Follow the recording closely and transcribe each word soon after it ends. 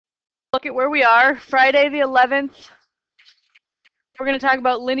Look at where we are. Friday the 11th. We're going to talk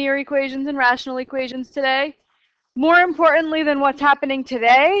about linear equations and rational equations today. More importantly than what's happening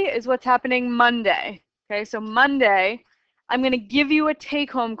today is what's happening Monday. Okay, so Monday, I'm going to give you a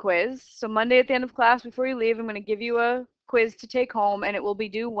take-home quiz. So Monday at the end of class, before you leave, I'm going to give you a quiz to take home, and it will be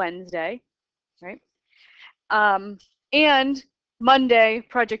due Wednesday, right? And Monday,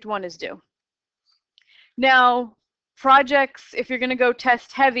 project 1 is due. Now, projects, if you're going to go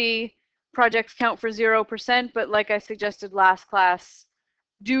test heavy, projects count for 0%, but like I suggested last class,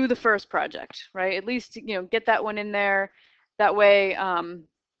 do the first project, right? At least, get that one in there. That way,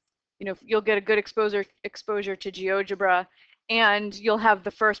 you'll get a good exposure to GeoGebra, and you'll have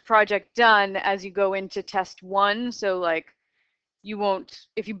the first project done as you go into test 1. So like, you won't,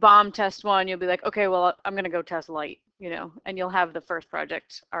 if you bomb test 1, you'll be like, okay, well, I'm going to go test light, and you'll have the first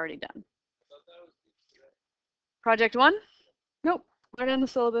project already done. Project 1? Nope. Right on the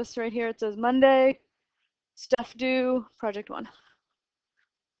syllabus right here. It says Monday, stuff due, project 1.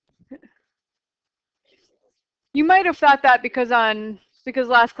 You might have thought that because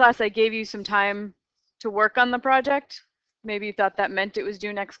last class I gave you some time to work on the project. Maybe you thought that meant it was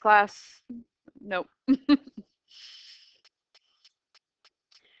due next class. Nope.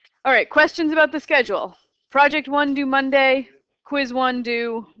 All right, questions about the schedule. Project 1 due Monday, quiz 1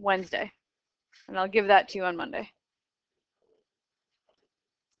 due Wednesday. And I'll give that to you on Monday.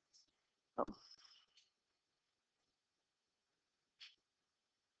 Oh.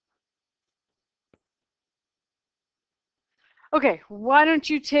 Okay, why don't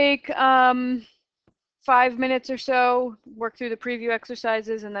you take 5 minutes or so, work through the preview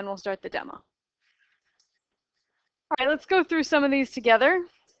exercises, and then we'll start the demo. All right, let's go through some of these together.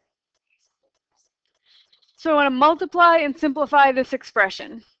 So I want to multiply and simplify this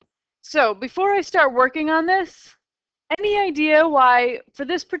expression. So before I start working on this, any idea why for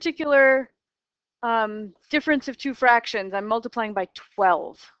this particular difference of two fractions, I'm multiplying by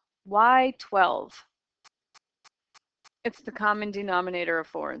 12? Why 12? It's the common denominator of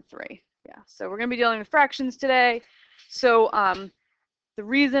 4 and 3. Yeah, so we're going to be dealing with fractions today. So the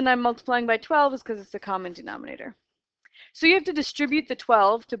reason I'm multiplying by 12 is because it's the common denominator. So you have to distribute the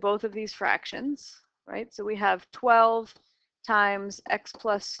 12 to both of these fractions, right? So we have 12 times x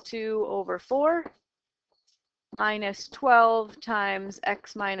plus 2 over 4 minus 12 times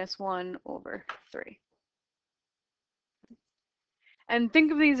x minus 1 over 3. And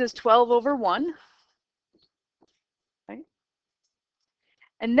think of these as 12 over 1. Right?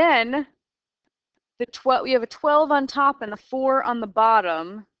 And then we have a 12 on top and a 4 on the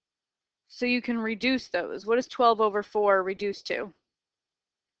bottom, so you can reduce those. What does 12 over 4 reduce to?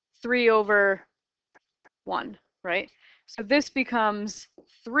 3 over 1, right? So this becomes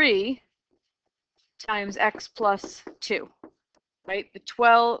 3 times x plus 2, right?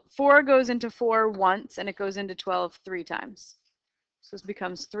 The 4 goes into 4 once, and it goes into 12 3 times. So this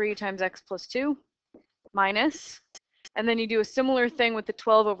becomes 3 times x plus 2 minus, and then you do a similar thing with the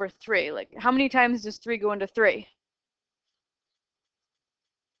 12 over 3. Like, how many times does 3 go into 3?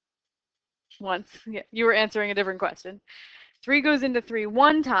 Once. Yeah, you were answering a different question. 3 goes into 3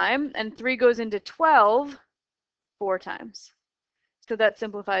 one time, and 3 goes into 12 4 times. So that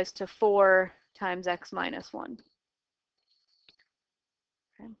simplifies to 4 times x minus 1.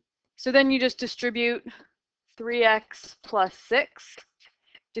 Okay. So then you just distribute 3x plus 6.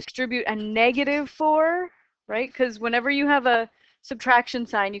 Distribute a negative 4, right? Because whenever you have a subtraction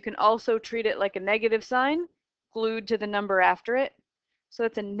sign, you can also treat it like a negative sign glued to the number after it. So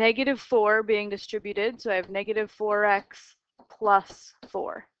it's a negative 4 being distributed. So I have negative 4x plus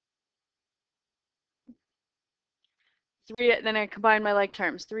 4. Then I combine my like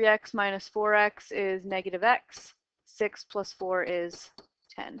terms. 3x minus 4x is negative x. 6 plus 4 is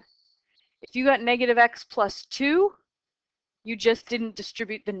 10. If you got negative x plus 2, you just didn't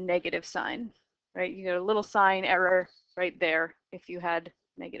distribute the negative sign, right? You got a little sign error right there if you had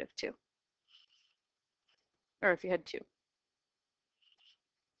negative 2. Or if you had 2.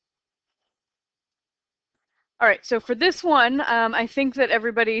 All right, so for this one, I think that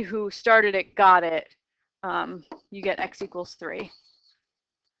everybody who started it got it. You get x equals 3.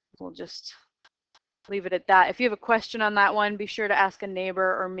 We'll just leave it at that. If you have a question on that one, be sure to ask a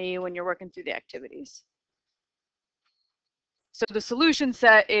neighbor or me when you're working through the activities. So the solution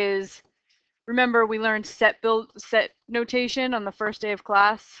set is, remember we learned set notation on the first day of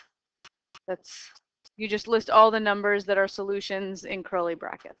class. You just list all the numbers that are solutions in curly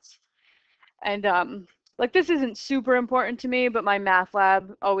brackets. And like, this isn't super important to me, but my math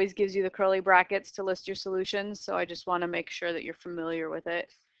lab always gives you the curly brackets to list your solutions. So I just want to make sure that you're familiar with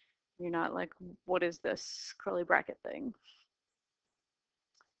it. You're not like, what is this curly bracket thing?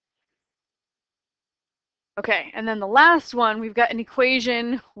 Okay, and then the last one, we've got an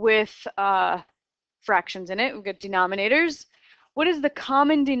equation with fractions in it. We've got denominators. What is the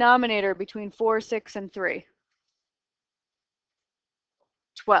common denominator between 4, 6, and 3?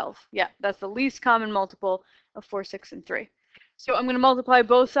 12. Yeah, that's the least common multiple of 4, 6, and 3. So I'm going to multiply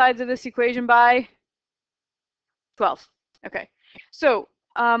both sides of this equation by 12. Okay, so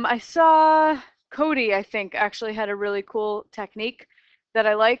I saw Cody, I think, actually had a really cool technique that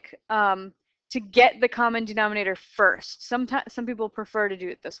I like to get the common denominator first. Some people prefer to do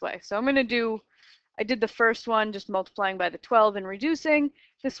it this way. So I'm going to do, I did the first one just multiplying by the 12 and reducing.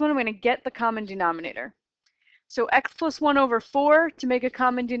 This one I'm going to get the common denominator. So x plus 1 over 4, to make a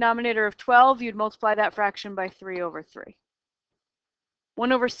common denominator of 12, you'd multiply that fraction by 3 over 3.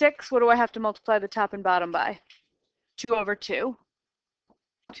 1 over 6, what do I have to multiply the top and bottom by? 2 over 2.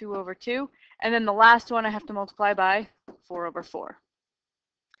 2 over 2. And then the last one I have to multiply by 4 over 4.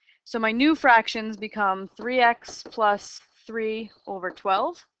 So my new fractions become 3x plus 3 over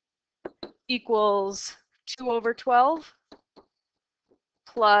 12 equals 2 over 12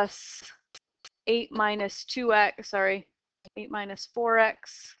 plus 8 minus 2x, sorry, 8 minus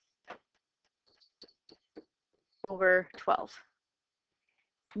 4x over 12.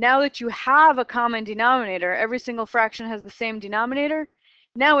 Now that you have a common denominator, every single fraction has the same denominator.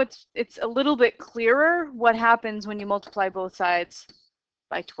 Now it's a little bit clearer what happens when you multiply both sides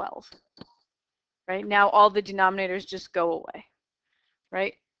by 12. Right? Now all the denominators just go away.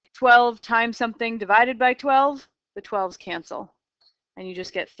 Right? 12 times something divided by 12, the 12s cancel. And you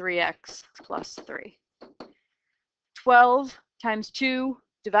just get 3x plus 3. 12 times 2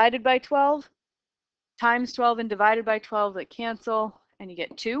 divided by 12 times 12 and divided by 12, that cancel, and you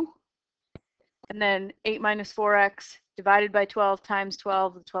get 2. And then 8 minus 4x divided by 12 times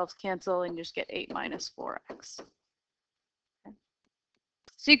 12, the 12s cancel, and you just get 8 minus 4x. Okay.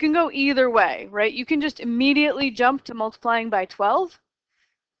 So you can go either way, right? You can just immediately jump to multiplying by 12,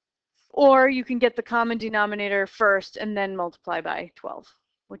 or you can get the common denominator first and then multiply by 12,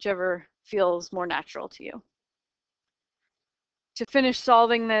 whichever feels more natural to you. To finish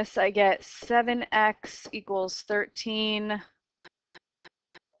solving this, I get 7x equals 13.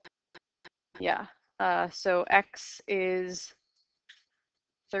 Yeah, so x is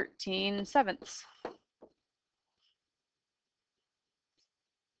 13/7.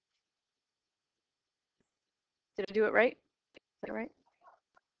 Did I do it right? Is that right?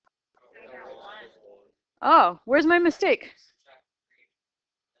 Oh, where's my mistake?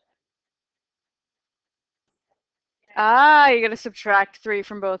 Ah, you gotta subtract 3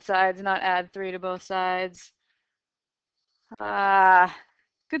 from both sides, not add 3 to both sides. Ah,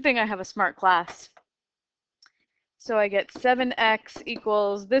 good thing I have a smart class. So I get 7x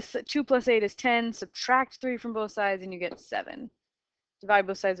equals, this 2 plus 8 is 10, subtract 3 from both sides and you get 7. Divide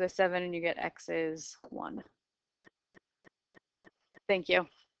both sides by 7 and you get x is 1. Thank you.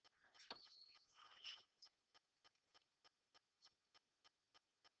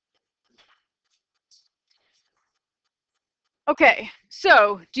 Okay,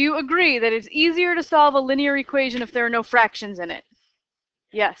 so do you agree that it's easier to solve a linear equation if there are no fractions in it?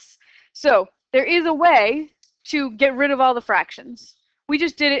 Yes. So there is a way to get rid of all the fractions. We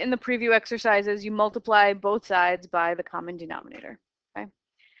just did it in the preview exercises. You multiply both sides by the common denominator. Okay.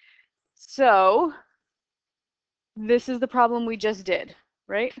 So this is the problem we just did,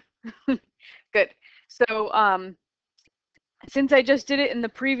 right? Good. So since I just did it in the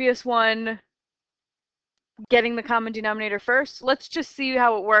previous one, getting the common denominator first, let's just see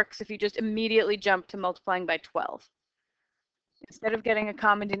how it works if you just immediately jump to multiplying by 12. Instead of getting a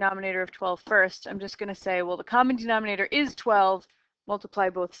common denominator of 12 first, I'm just going to say, well, the common denominator is 12, multiply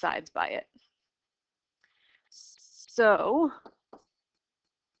both sides by it. So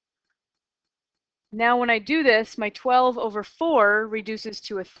now when I do this, my 12 over 4 reduces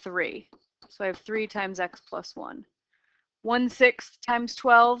to a 3. So I have 3 times x plus 1. 1/6 times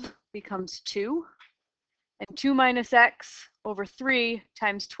 12 becomes 2. And 2 minus x over 3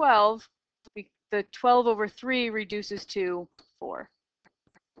 times 12, the 12 over 3 reduces to 4.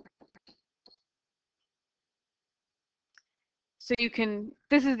 So you can,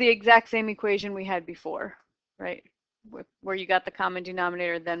 this is the exact same equation we had before, right? Where you got the common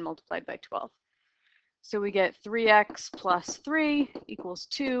denominator then multiplied by 12. So we get 3x plus 3 equals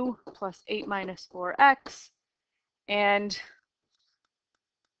 2 plus 8 minus 4x. And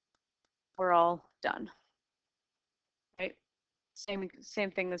we're all done. Right? Same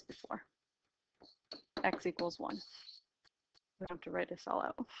thing as before. X equals 1. We don't have to write this all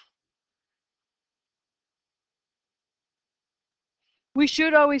out. We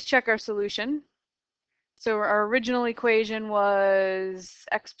should always check our solution. So our original equation was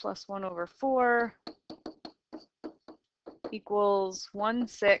x plus 1 over 4 equals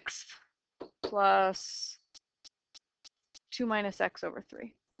 1/6 plus 2 minus x over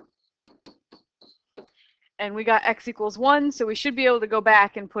 3. And we got x equals 1, so we should be able to go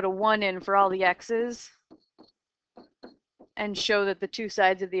back and put a 1 in for all the x's and show that the two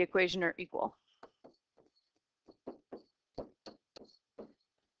sides of the equation are equal.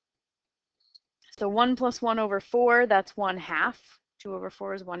 So 1 plus 1 over 4, that's 1/2. 2 over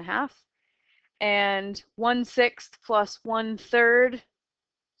 4 is 1/2. And 1/6 plus 1/3,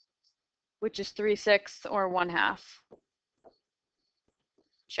 which is 3/6 or 1/2.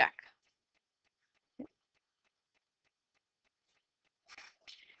 Check.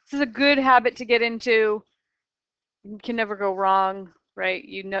 This is a good habit to get into. You can never go wrong, right?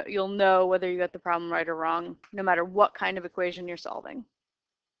 You'll know whether you got the problem right or wrong, no matter what kind of equation you're solving.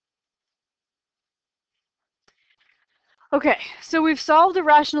 Okay, so we've solved a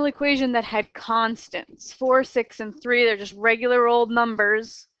rational equation that had constants, 4, 6, and 3. They're just regular old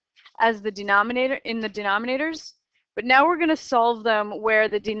numbers as the denominator in the denominators. But now we're going to solve them where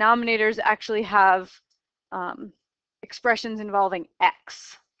the denominators actually have expressions involving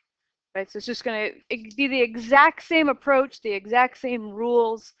x. Right, so it's just going to be the exact same approach, the exact same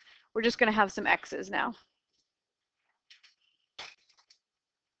rules. We're just going to have some x's now.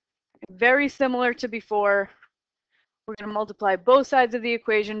 Very similar to before. We're going to multiply both sides of the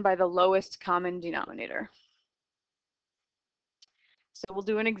equation by the lowest common denominator. So we'll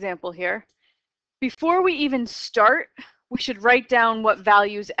do an example here. Before we even start, we should write down what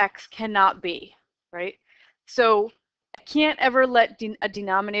values x cannot be, right? So I can't ever let a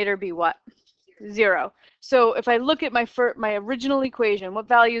denominator be what? 0. So if I look at my original equation, what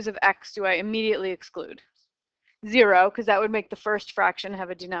values of x do I immediately exclude? 0, because that would make the first fraction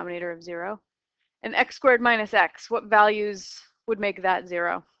have a denominator of 0. And x squared minus x, what values would make that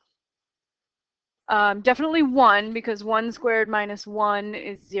 0? Definitely 1, because 1 squared minus 1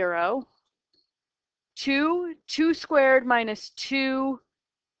 is 0. 2 squared minus 2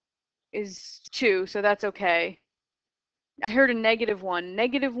 is 2, so that's okay. I heard a -1.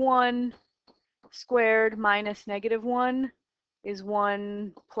 -1 squared minus -1 is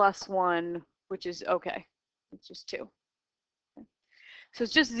 1 plus 1, which is okay. It's just 2. Okay. So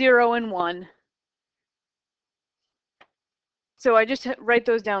it's just 0 and 1. So I just write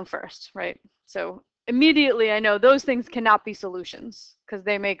those down first, right? So immediately I know those things cannot be solutions because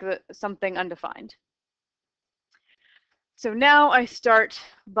they make something undefined. So now I start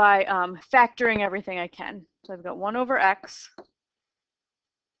by factoring everything I can. So I've got 1 over x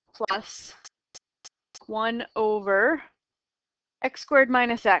plus 1 over x squared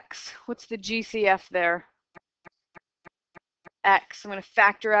minus x. What's the GCF there? X. I'm going to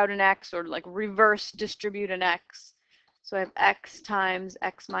factor out an x or like reverse distribute an x. So I have x times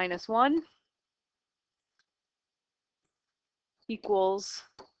x minus 1 equals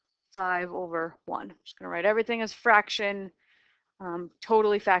 5 over 1. I'm just going to write everything as fraction,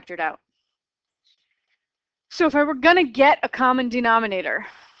 totally factored out. So if I were going to get a common denominator,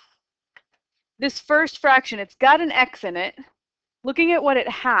 this first fraction, it's got an x in it. Looking at what it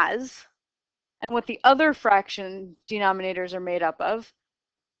has and what the other fraction denominators are made up of,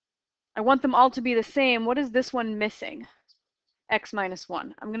 I want them all to be the same. What is this one missing? X minus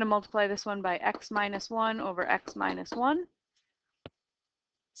 1. I'm going to multiply this one by x minus 1 over x minus 1.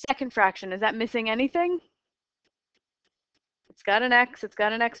 Second fraction, is that missing anything? It's got an x, it's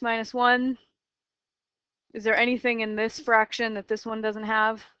got an x minus 1. Is there anything in this fraction that this one doesn't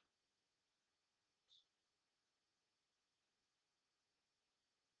have?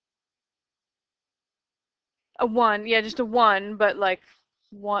 A 1, yeah, just a 1, but like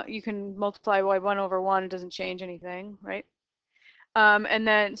 1, you can multiply by 1 over 1, it doesn't change anything, right? And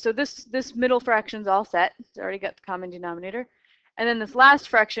then, so this middle fraction's all set. It's already got the common denominator. And then this last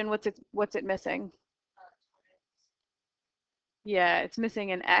fraction, what's it missing? Yeah, it's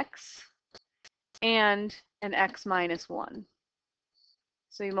missing an x and an x minus 1.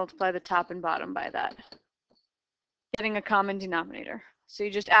 So you multiply the top and bottom by that, getting a common denominator. So you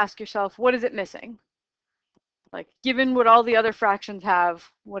just ask yourself, what is it missing? Like, given what all the other fractions have,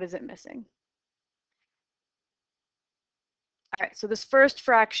 what is it missing? All right, so this first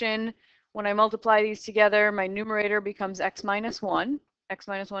fraction, when I multiply these together, my numerator becomes x minus 1. X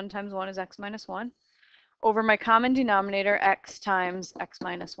minus 1 times 1 is x minus 1. Over my common denominator, x times x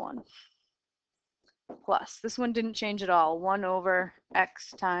minus 1. Plus, this one didn't change at all. 1 over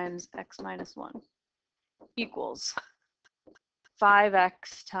x times x minus 1 equals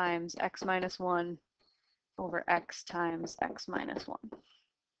 5x times x minus 1 over x times x minus 1.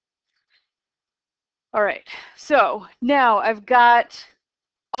 All right, so now I've got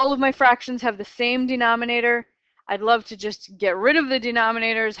all of my fractions have the same denominator. I'd love to just get rid of the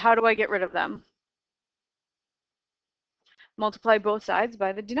denominators. How do I get rid of them? Multiply both sides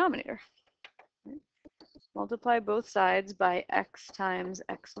by the denominator. Multiply both sides by x times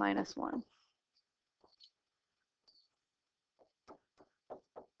x minus 1.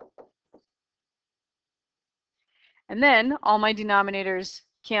 And then all my denominators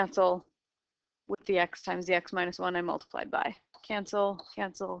cancel with the x times the x minus 1 I multiplied by. Cancel,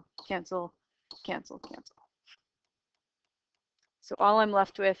 cancel, cancel, cancel, cancel. So all I'm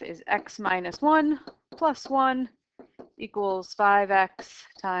left with is x minus 1 plus 1 equals 5x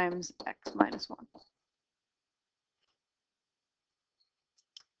times x minus 1.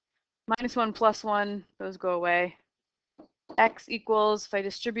 Minus 1 plus 1, those go away. X equals, if I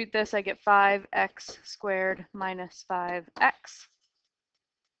distribute this, I get 5x squared minus 5x.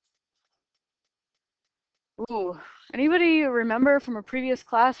 Ooh, anybody remember from a previous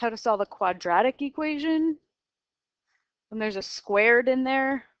class how to solve a quadratic equation? When there's a squared in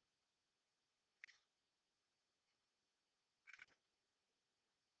there?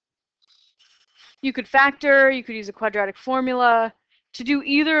 You could factor, you could use a quadratic formula. To do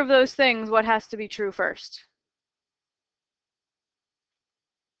either of those things, what has to be true first?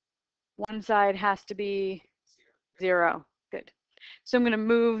 One side has to be 0. Good. So I'm going to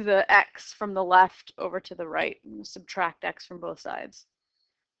move the x from the left over to the right. I'm going to subtract x from both sides.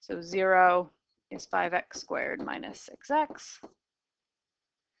 So 0 is 5x squared minus 6x.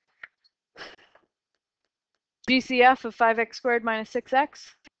 GCF of 5x squared minus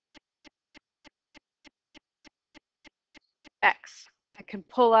 6x? X. I can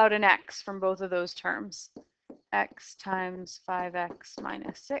pull out an x from both of those terms. X times 5x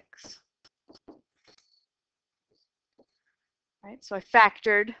minus 6. Right, so I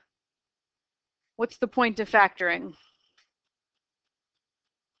factored. What's the point of factoring?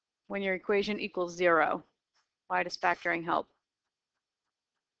 When your equation equals 0. Why does factoring help?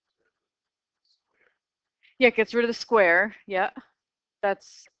 Yeah, it gets rid of the square. Yeah,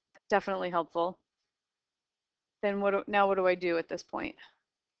 that's definitely helpful. Then now what do I do at this point?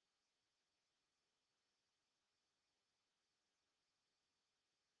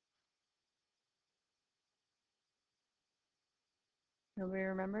 Nobody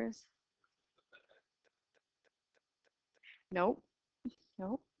remembers? Nope.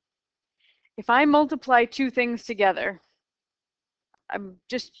 Nope. If I multiply two things together, I'm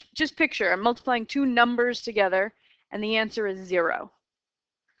just picture, I'm multiplying two numbers together and the answer is 0.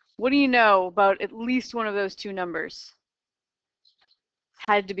 What do you know about at least one of those two numbers?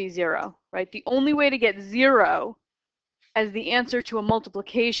 Had to be 0, right? The only way to get 0 as the answer to a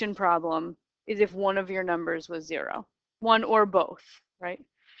multiplication problem is if one of your numbers was 0. One or both, right?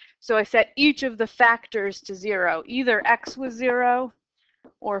 So I set each of the factors to 0. Either x was 0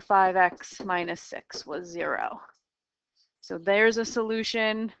 or 5x minus 6 was 0. So there's a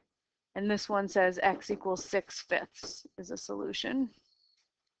solution. And this one says x equals 6/5 is a solution.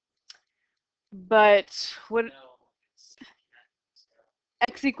 But what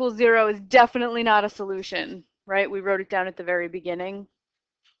x equals 0 is definitely not a solution, right? We wrote it down at the very beginning.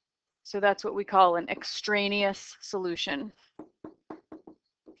 So that's what we call an extraneous solution.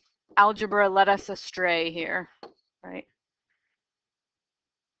 Algebra led us astray here, right?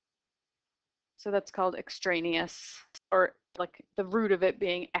 So that's called extraneous, or like the root of it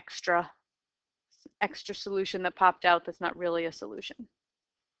being extra solution that popped out that's not really a solution.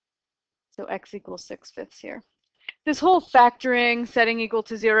 So x equals 6/5 here. This whole factoring, setting equal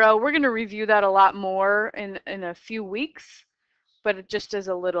to 0, we're going to review that a lot more in a few weeks, but just as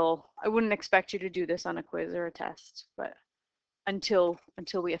a little, I wouldn't expect you to do this on a quiz or a test, but until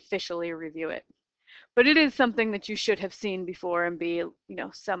we officially review it. But it is something that you should have seen before and be,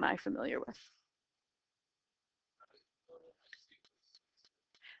 semi-familiar with.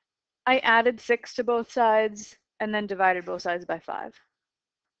 I added 6 to both sides and then divided both sides by 5.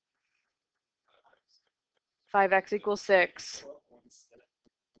 5x equals 6.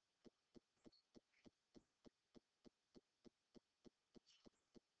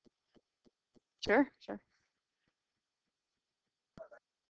 Sure, sure.